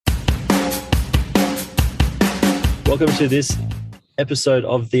Welcome to this episode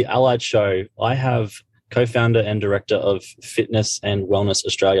of The Allied Show. I have co-founder and director of Fitness and Wellness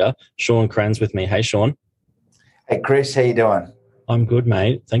Australia, Shaun Krenz, with me. Hey, Shaun. Hey, Chris, how you doing? I'm good,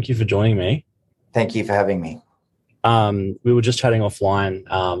 mate. Thank you for joining me. Thank you for having me. We were just chatting offline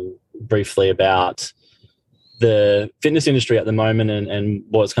briefly about the fitness industry at the moment and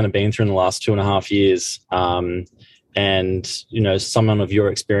what it's kind of been through in the last 2.5 years. And, you know, someone of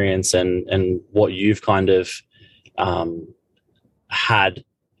your experience and what you've kind of had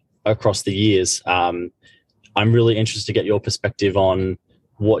across the years. I'm really interested to get your perspective on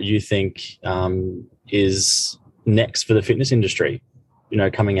what you think is next for the fitness industry, you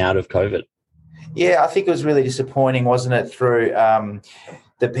know, coming out of COVID. Yeah, I think it was really disappointing, wasn't it, through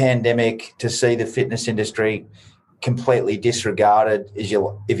the pandemic to see the fitness industry completely disregarded, if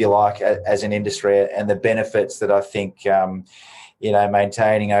you like, as an industry, and the benefits that I think,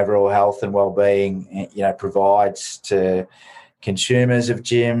 maintaining overall health and well-being, provides to consumers of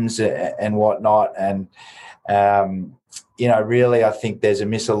gyms and whatnot. And, really, I think there's a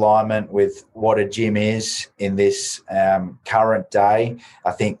misalignment with what a gym is in this current day.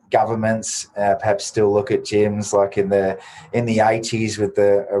 I think governments perhaps still look at gyms like in the 80s with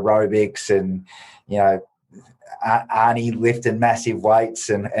the aerobics and, Arnie lifting massive weights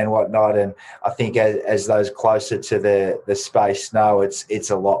and whatnot. And I think as those closer to the space know, it's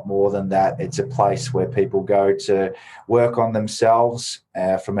a lot more than that. It's a place where people go to work on themselves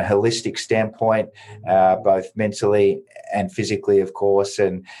from a holistic standpoint, both mentally and physically, of course,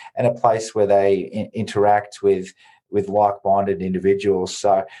 and a place where they interact with like-minded individuals.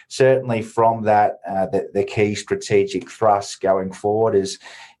 So certainly from that, the key strategic thrust going forward is,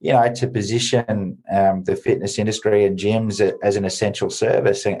 to position the fitness industry and gyms as an essential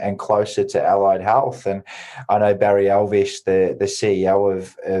service and closer to allied health. And I know Barry Elvish, the CEO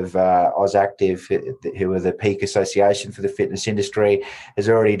of AusActive, who are the peak association for the fitness industry, has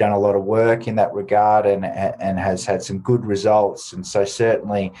already done a lot of work in that regard and has had some good results. And so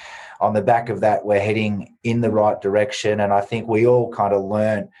certainly on the back of that, we're heading in the right direction. And I think we all kind of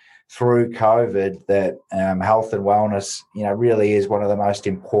learned through COVID that health and wellness, really is one of the most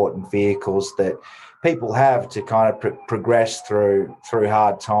important vehicles that people have to kind of progress through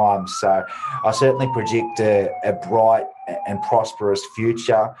hard times. So I certainly predict a bright and prosperous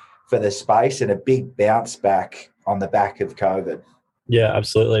future for the space and a big bounce back on the back of COVID. Yeah,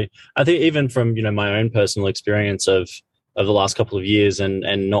 absolutely. I think even from, my own personal experience of the last couple of years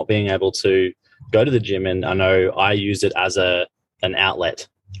and not being able to go to the gym, and I know I used it as an outlet,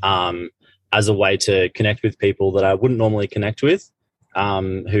 as a way to connect with people that I wouldn't normally connect with,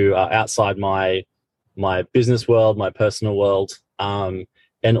 who are outside my business world, my personal world, and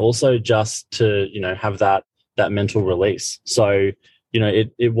also just to, have that mental release. So,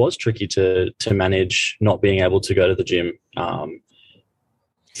 it was tricky to manage not being able to go to the gym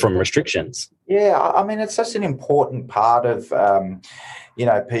from restrictions. Yeah, I mean, it's such an important part of,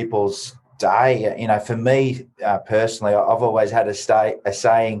 people's day. For me personally, I've always had a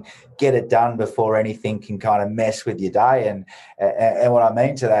saying, get it done before anything can kind of mess with your day. And what I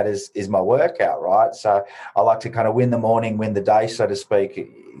mean to that is my workout, right? So I like to kind of win the morning, win the day, so to speak.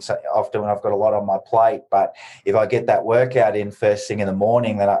 So often when I've got a lot on my plate, but if I get that workout in first thing in the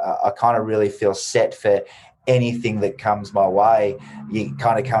morning, then I kind of really feel set for anything that comes my way. You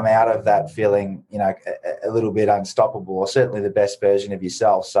kind of come out of that feeling, a little bit unstoppable, or certainly the best version of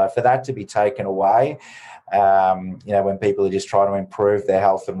yourself. So for that to be taken away, when people are just trying to improve their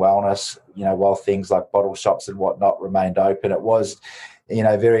health and wellness, while things like bottle shops and whatnot remained open, it was,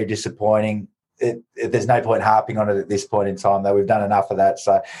 very disappointing. There's no point harping on it at this point in time, though. We've done enough of that.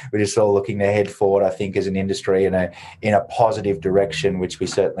 So we're just all looking to head forward, I think, as an industry in a positive direction, which we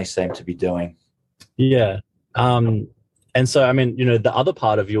certainly seem to be doing. Yeah. And so, I mean, the other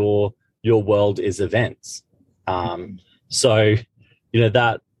part of your world is events. So,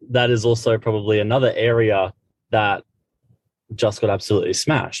 that is also probably another area that just got absolutely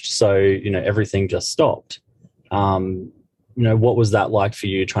smashed. So, everything just stopped. What was that like for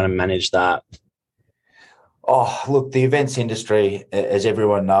you trying to manage that? Oh, look, the events industry, as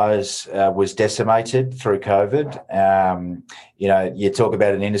everyone knows, was decimated through COVID. You talk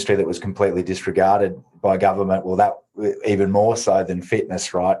about an industry that was completely disregarded by government. Well, that even more so than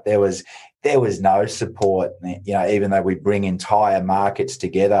fitness, right? There was no support, even though we bring entire markets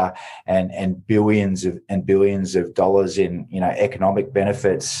together and billions of dollars in, economic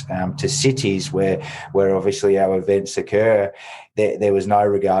benefits to cities where obviously our events occur. There was no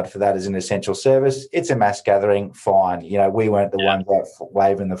regard for that as an essential service. It's a mass gathering, fine. We weren't the ones out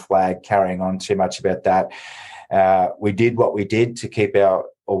waving the flag, carrying on too much about that. We did what we did to keep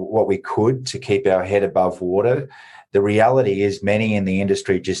what we could to keep our head above water. the reality is many in the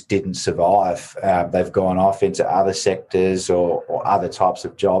industry just didn't survive. They've gone off into other sectors or other types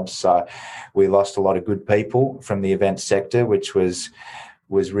of jobs. So we lost a lot of good people from the event sector, which was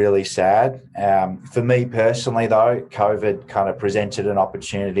really sad. For me personally, though, COVID kind of presented an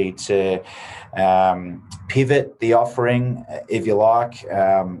opportunity to pivot the offering, if you like.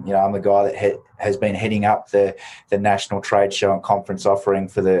 I'm the guy that has been heading up the national trade show and conference offering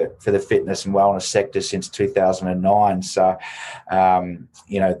for the fitness and wellness sector since 2009. So,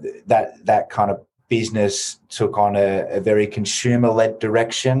 that kind of business took on a very consumer-led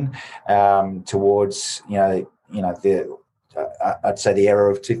direction towards I'd say the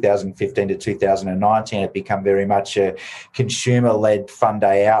era of 2015 to 2019, it became very much a consumer-led fun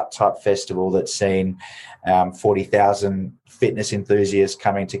day out type festival that's seen 40,000 fitness enthusiasts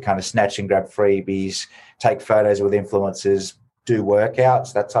coming to kind of snatch and grab freebies, take photos with influencers, do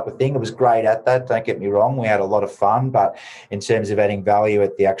workouts, that type of thing. It was great at that, don't get me wrong. We had a lot of fun, but in terms of adding value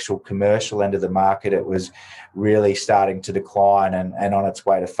at the actual commercial end of the market, it was really starting to decline and on its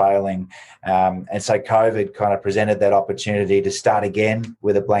way to failing. And so COVID kind of presented that opportunity to start again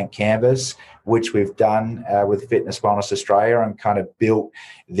with a blank canvas, which we've done with Fitness Wellness Australia, and kind of built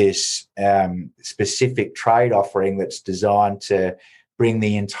this specific trade offering that's designed to bring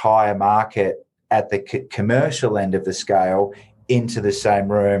the entire market at the commercial end of the scale into the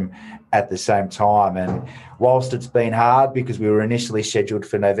same room at the same time. And whilst it's been hard, because we were initially scheduled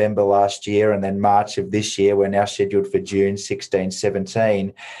for November last year and then March of this year, we're now scheduled for June 16,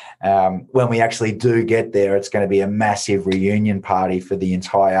 17. When we actually do get there, it's going to be a massive reunion party for the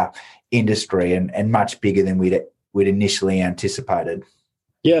entire industry and much bigger than we'd initially anticipated.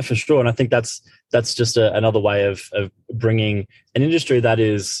 Yeah, for sure. And I think that's just another way of bringing an industry that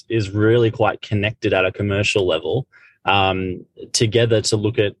is really quite connected at a commercial level together to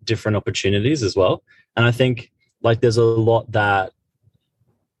look at different opportunities as well. And I think there's a lot that,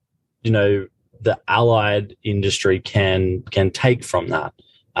 the allied industry can take from that.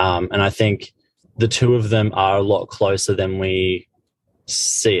 And I think the two of them are a lot closer than we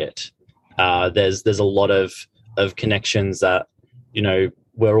see it. There's a lot of connections that,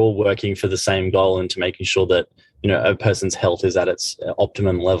 we're all working for the same goal and to making sure that, a person's health is at its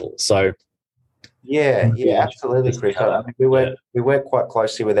optimum level. So yeah, absolutely, Chris. I mean, we work quite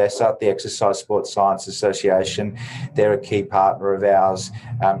closely with ESSA, the Exercise Sports Science Association. They're a key partner of ours.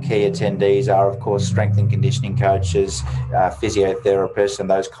 Key attendees are, of course, strength and conditioning coaches, physiotherapists, and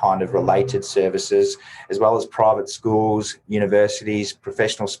those kind of related services, as well as private schools, universities,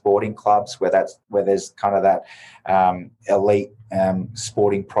 professional sporting clubs, where there's kind of that elite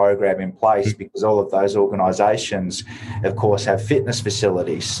sporting program in place, because all of those organisations, of course, have fitness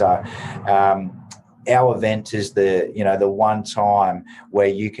facilities. So our event is the one time where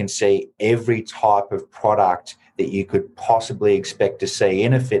you can see every type of product that you could possibly expect to see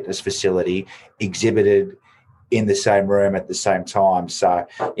in a fitness facility exhibited in the same room at the same time. So,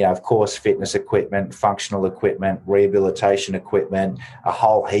 of course, fitness equipment, functional equipment, rehabilitation equipment, a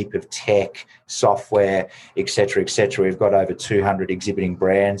whole heap of tech, software, et cetera, et cetera. We've got over 200 exhibiting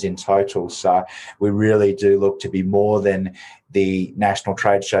brands in total. So we really do look to be more than the national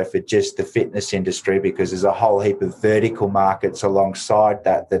trade show for just the fitness industry, because there's a whole heap of vertical markets alongside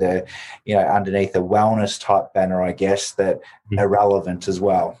that are, underneath a wellness type banner, I guess, that are relevant as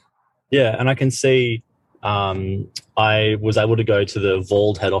well. Yeah, and I can see I was able to go to the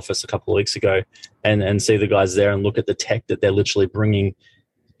Vauld head office a couple of weeks ago and see the guys there and look at the tech that they're literally bringing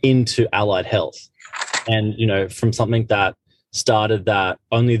into allied health. And, from something that started that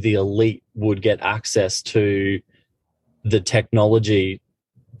only the elite would get access to the technology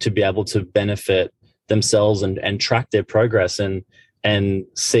to be able to benefit themselves and track their progress and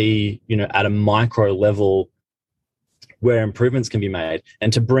see, at a micro level where improvements can be made,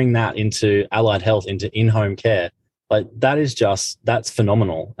 and to bring that into allied health, into in-home care, that's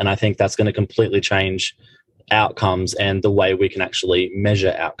phenomenal. And I think that's going to completely change outcomes and the way we can actually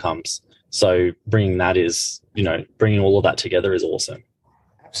measure outcomes. So bringing all of that together is awesome.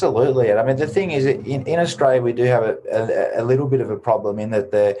 Absolutely. And I mean, the thing is, in Australia, we do have a little bit of a problem in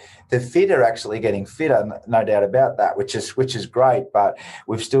that the fit are actually getting fitter, no doubt about that, which is great. But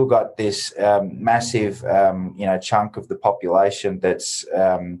we've still got this massive, chunk of the population that's,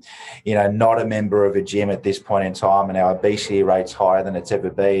 not a member of a gym at this point in time, and our obesity rate's higher than it's ever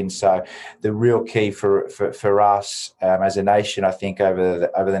been. So the real key for us as a nation, I think, over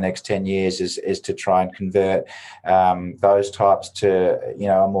the next 10 years is to try and convert those types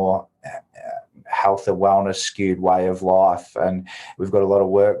to, a more health and wellness skewed way of life. And we've got a lot of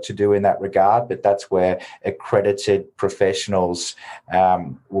work to do in that regard, but that's where accredited professionals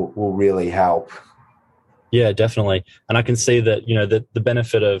will really help. Yeah, definitely. And I can see that, the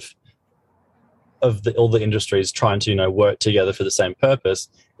benefit of all the industries trying to, work together for the same purpose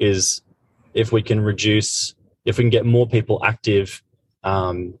is if we can reduce, if we can get more people active,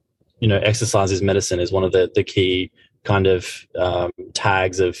 exercise is medicine is one of the key kind of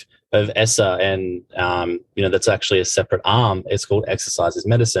tags of ESSA, and that's actually a separate arm. It's called exercise is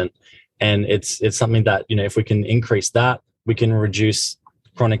medicine, and it's something that, if we can increase that, we can reduce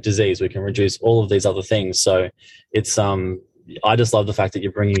chronic disease, we can reduce all of these other things. So it's I just love the fact that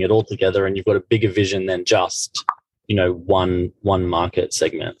you're bringing it all together and you've got a bigger vision than just one market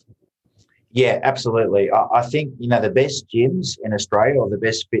segment. Yeah, absolutely. I think, the best gyms in Australia or the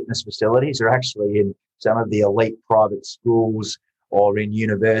best fitness facilities are actually in some of the elite private schools or in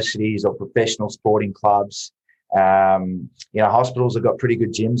universities or professional sporting clubs. Hospitals have got pretty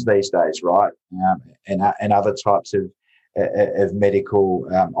good gyms these days, right? And other types of medical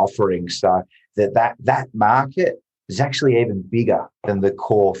offerings. So that market is actually even bigger than the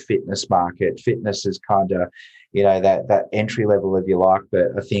core fitness market. Fitness is kind of, that entry level, if you like. But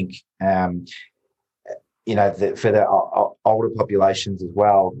I think, for the older populations as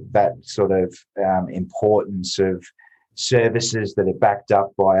well, that sort of importance of services that are backed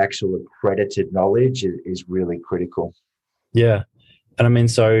up by actual accredited knowledge is really critical. Yeah. And I mean,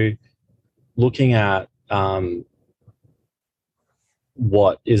 so looking at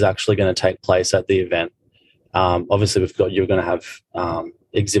what is actually going to take place at the event, obviously you're going to have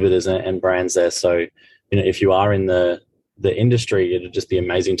exhibitors and brands there. So, if you are in the industry, it'd just be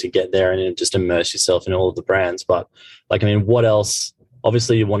amazing to get there and just immerse yourself in all of the brands. But what else?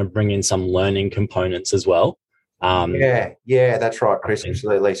 Obviously, you want to bring in some learning components as well. Yeah, that's right, Chris.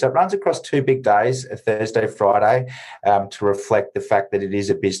 Absolutely. So it runs across 2 big days, a Thursday, Friday, to reflect the fact that it is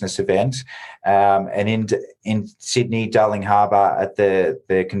a business event. And in Sydney, Darling Harbour, at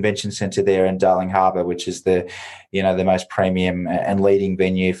the convention centre there in Darling Harbour, which is the most premium and leading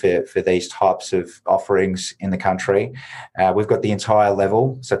venue for these types of offerings in the country. We've got the entire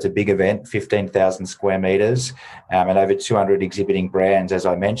level, so it's a big event, 15,000 square metres, and over 200 exhibiting brands, as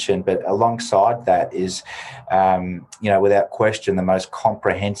I mentioned. But alongside that is, without question, the most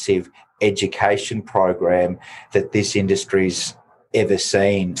comprehensive education program that this industry's ever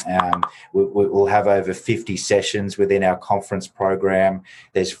seen. We'll have over 50 sessions within our conference program.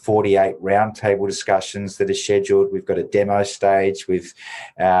 There's 48 roundtable discussions that are scheduled. We've got a demo stage with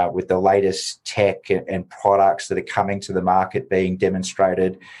the latest tech and products that are coming to the market being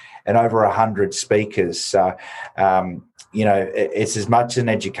demonstrated, and over 100 speakers. So, it's as much an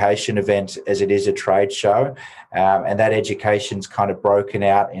education event as it is a trade show. And that education's kind of broken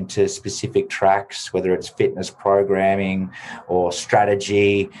out into specific tracks, whether it's fitness programming or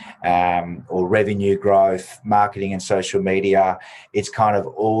strategy, or revenue growth, marketing and social media. It's kind of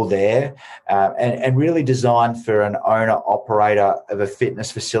all there, and really designed for an owner-operator of a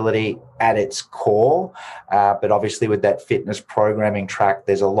fitness facility at its core. But obviously with that fitness programming track,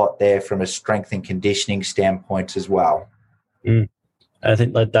 there's a lot there from a strength and conditioning standpoint as well. I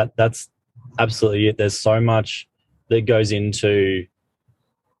think that's absolutely it. There's so much that goes into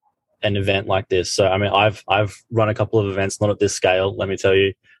an event like this. So, I mean, I've run a couple of events, not at this scale, let me tell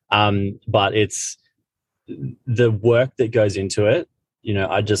you. But it's the work that goes into it.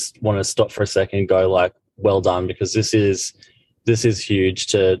 I just want to stop for a second and go well done, because this is huge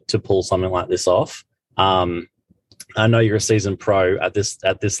to pull something like this off. I know you're a seasoned pro at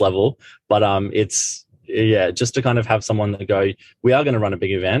this level, but it's, just to kind of have someone that go, we are going to run a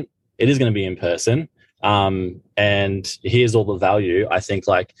big event. It is going to be in person. And here's all the value. I think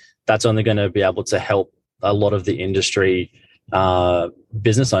that's only going to be able to help a lot of the industry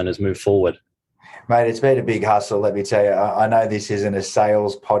business owners move forward. Mate, it's been a big hustle, let me tell you. I know this isn't a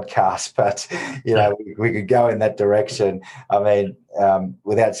sales podcast, but, we could go in that direction. I mean,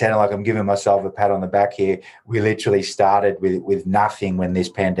 without sounding like I'm giving myself a pat on the back here, we literally started with nothing when this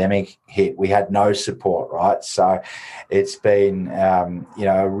pandemic hit. We had no support, right? So it's been,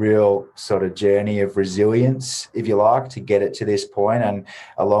 a real sort of journey of resilience, if you like, to get it to this point. And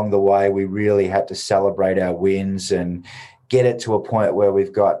along the way, we really had to celebrate our wins and get it to a point where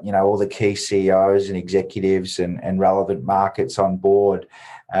we've got, all the key CEOs and executives and relevant markets on board.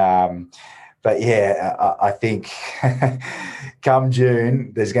 But I think come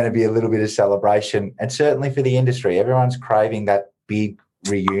June, there's going to be a little bit of celebration, and certainly for the industry, everyone's craving that big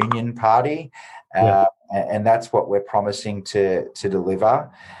reunion party. And that's what we're promising to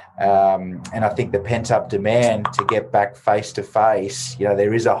deliver. And I think the pent-up demand to get back face-to-face,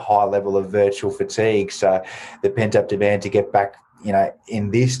 there is a high level of virtual fatigue. So the pent-up demand to get back,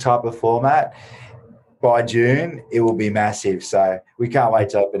 in this type of format, by June, it will be massive. So we can't wait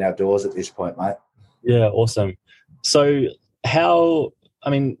to open our doors at this point, mate. Yeah, awesome. So how, I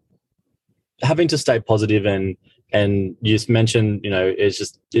mean, having to stay positive and you just mentioned,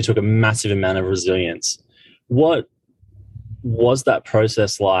 it took a massive amount of resilience. What was that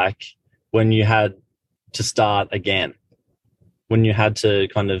process like when you had to start again? When you had to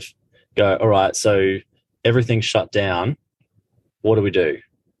kind of go, all right, so everything's shut down. What do we do?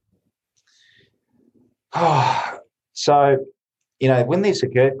 So, when this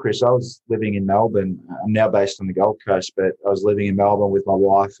occurred, Chris, I was living in Melbourne. I'm now based on the Gold Coast, but I was living in Melbourne with my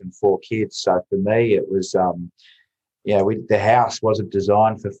wife and 4 kids. So for me, it was, the house wasn't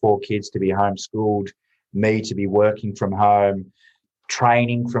designed for 4 kids to be homeschooled, me to be working from home,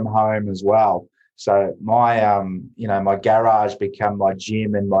 training from home as well. So my garage became my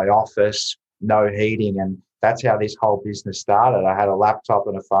gym and my office, no heating. And that's how this whole business started. I had a laptop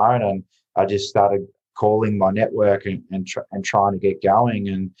and a phone, and I just started calling my network and trying to get going.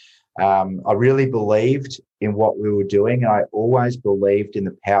 And I really believed in what we were doing. And I always believed in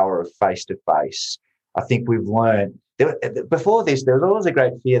the power of face-to-face. I think we've learned, before this, there was always a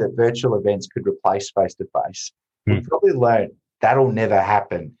great fear that virtual events could replace face-to-face. We've probably learned that'll never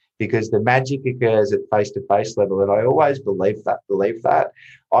happen, because the magic occurs at face-to-face level. And I always believe that.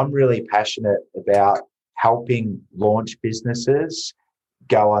 I'm really passionate about helping launch businesses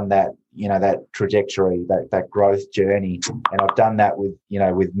go on that, that trajectory, that growth journey. And I've done that with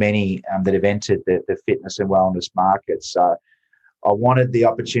many that have entered the fitness and wellness market. So I wanted the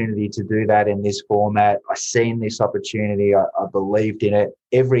opportunity to do that in this format. I seen this opportunity. I believed in it.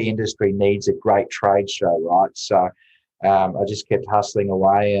 Every industry needs a great trade show, right? So I just kept hustling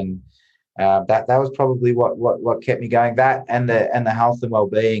away, and that was probably what kept me going. That and the health and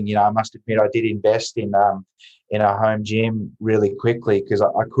well-being. I must admit, I did invest in a home gym really quickly, because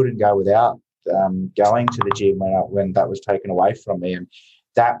I couldn't go without going to the gym when that was taken away from me. And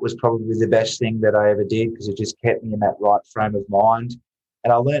that was probably the best thing that I ever did, because it just kept me in that right frame of mind.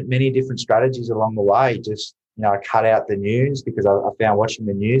 And I learned many different strategies along the way. Just, I cut out the news, because I found watching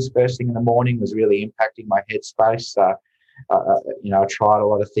the news first thing in the morning was really impacting my headspace. So, I tried a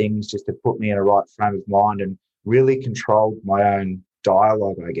lot of things just to put me in a right frame of mind, and really controlled my own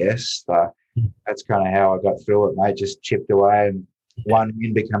dialogue, I guess. So that's kind of how I got through it, mate. Just chipped away, and 1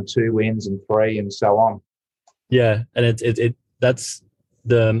 win become 2 wins and 3, and so on. Yeah, and that's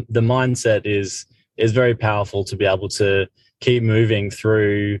the mindset is very powerful, to be able to keep moving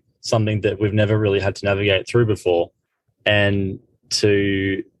through something that we've never really had to navigate through before, and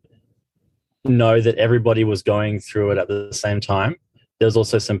to know that everybody was going through it at the same time. There's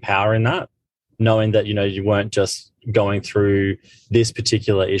also some power in that, knowing that you weren't just going through this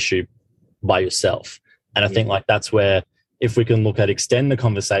particular issue by yourself. And I think that's where, if we can look at extend the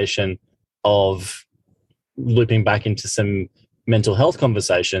conversation of looping back into some mental health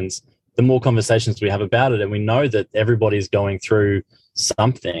conversations, the more conversations we have about it, and we know that everybody's going through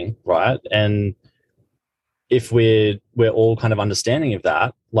something, right? And if we're all kind of understanding of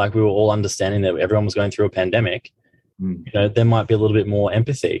that, like we were all understanding that everyone was going through a pandemic, there might be a little bit more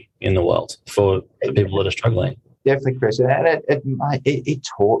empathy in the world for the people that are struggling. Definitely, Chris. And it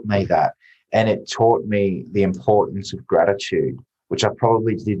taught me that. And it taught me the importance of gratitude, which I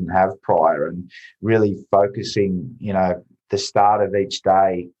probably didn't have prior, and really focusing, the start of each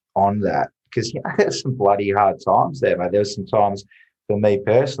day on that. Because there's some bloody hard times there, mate. There was some times for me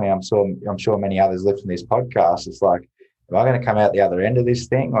personally, I'm sure many others listening to this podcast, it's like, am I going to come out the other end of this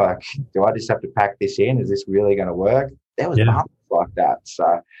thing? Like, do I just have to pack this in? Is this really going to work? There was moments like that.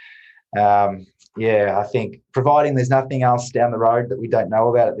 So, I think, providing there's nothing else down the road that we don't know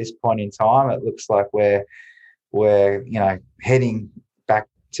about at this point in time, it looks like we're heading back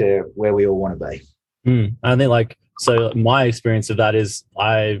to where we all want to be. I think so my experience of that is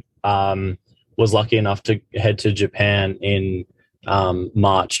I was lucky enough to head to Japan in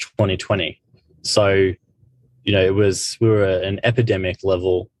March 2020. So, we were at an epidemic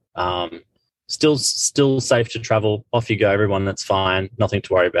level, still safe to travel. Off you go, everyone. That's fine. Nothing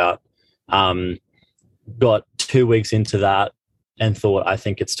to worry about. Got 2 weeks into that and thought, I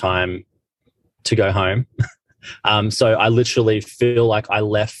think it's time to go home. So I literally feel like I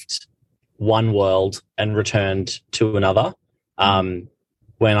left one world and returned to another. When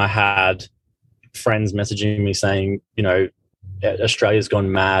I had friends messaging me saying, Australia's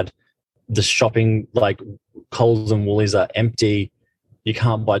gone mad. The shopping, like Coles and Woolies, are empty. You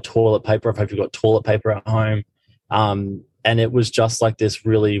can't buy toilet paper. I hope you've got toilet paper at home. And it was just like this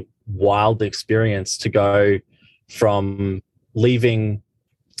really wild experience to go from leaving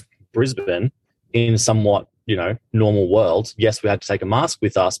Brisbane in somewhat, normal world. Yes, we had to take a mask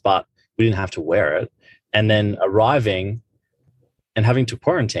with us, but we didn't have to wear it. And then arriving and having to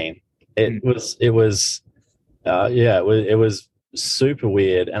quarantine It was super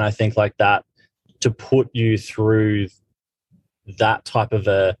weird. And I think like that, to put you through that type of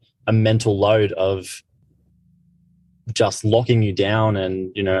a mental load of just locking you down,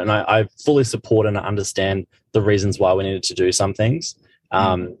 and and I fully support and understand the reasons why we needed to do some things,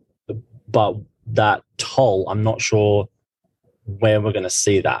 but that toll, I'm not sure where we're going to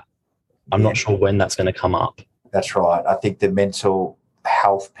see that. I'm not sure when that's going to come up. That's right. I think the mental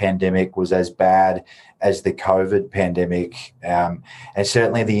health pandemic was as bad as the COVID pandemic, and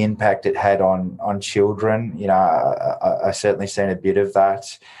certainly the impact it had on children. I certainly seen a bit of that.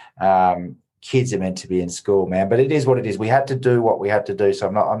 Kids are meant to be in school, man, but it is what it is. We had to do what we had to do, so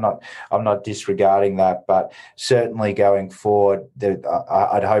I'm not disregarding that. But certainly going forward,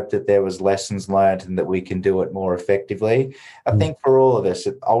 I'd hope that there was lessons learned and that we can do it more effectively. I think for all of us,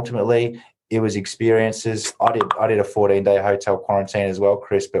 ultimately, it was experiences. I did a 14-day hotel quarantine as well,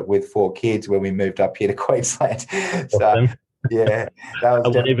 Chris, but with 4 kids when we moved up here to Queensland. So yeah, that was. I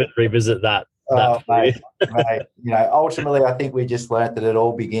won't even revisit that. Mate, ultimately, I think we just learnt that it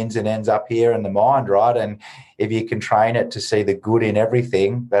all begins and ends up here in the mind, right? And if you can train it to see the good in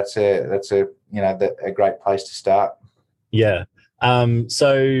everything, that's a great place to start. Yeah.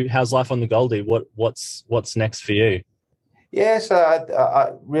 So, how's life on the Goldie? What's next for you? Yeah, so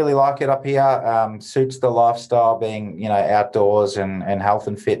I really like it up here. Suits the lifestyle, being outdoors and health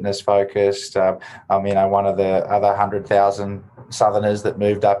and fitness focused. I'm one of the other 100,000 Southerners that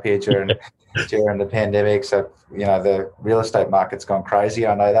moved up here during the pandemic. So the real estate market's gone crazy.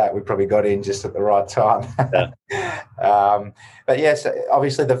 I know that we probably got in just at the right time. But yes,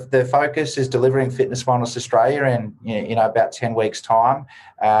 obviously the focus is delivering Fitness Wellness Australia in about 10 weeks time,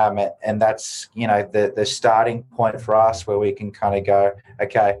 and that's the starting point for us, where we can kind of go,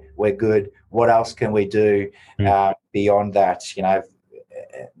 okay, we're good. What else can we do beyond that?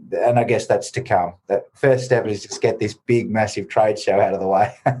 And I guess that's to come. The first step is just get this big, massive trade show out of the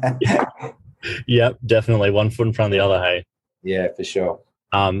way. Yep, definitely. One foot in front of the other, hey? Yeah, for sure.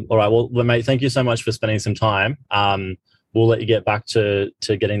 All right. Well, mate, thank you so much for spending some time. We'll let you get back to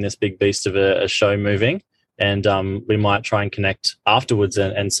getting this big beast of a show moving, and we might try and connect afterwards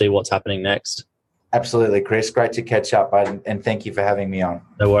and see what's happening next. Absolutely, Chris. Great to catch up, and thank you for having me on.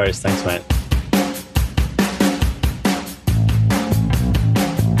 No worries. Thanks, mate.